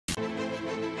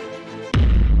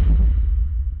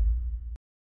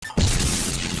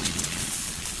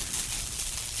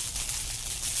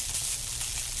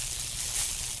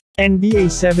NBA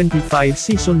 75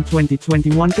 Season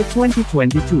 2021 to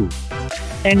 2022.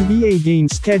 NBA game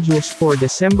schedules for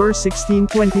December 16,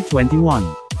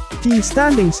 2021. Team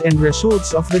standings and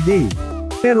results of the day.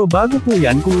 Pero bago po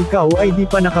yan, kung ikaw ay di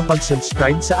pa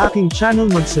nakapag-subscribe sa aking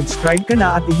channel, mag-subscribe ka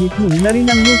na at i-hit mo na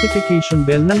rin ang notification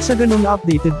bell nang sa ganun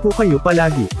updated po kayo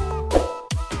palagi.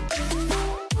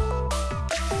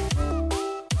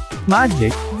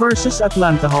 Magic vs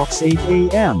Atlanta Hawks 8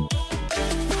 a.m.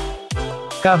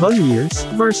 Cavaliers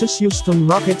vs Houston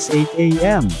Rockets 8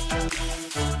 a.m.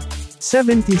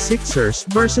 76ers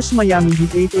vs Miami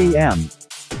Heat 8 a.m.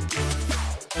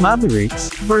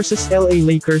 Mavericks vs LA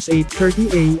Lakers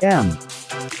 8:30 a.m.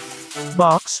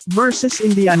 Bucks vs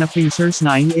Indiana Pacers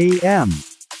 9 a.m.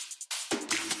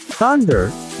 Thunder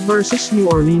vs New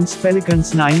Orleans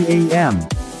Pelicans 9 a.m.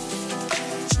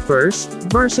 Spurs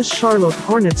vs Charlotte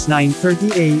Hornets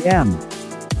 9:30 a.m.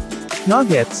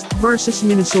 Nuggets vs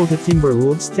Minnesota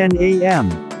Timberwolves 10 a.m.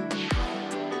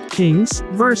 Kings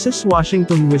vs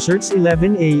Washington Wizards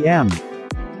 11 a.m.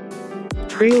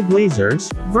 Trail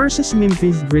Blazers vs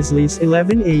Memphis Grizzlies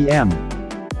 11 a.m.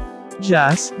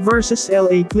 Jazz vs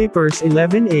LA Clippers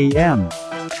 11 a.m.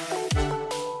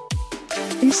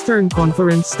 Eastern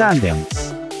Conference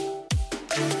standings.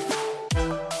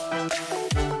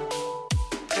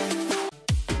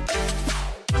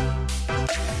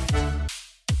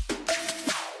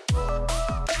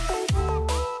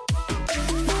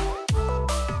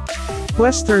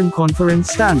 Western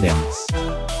Conference standings.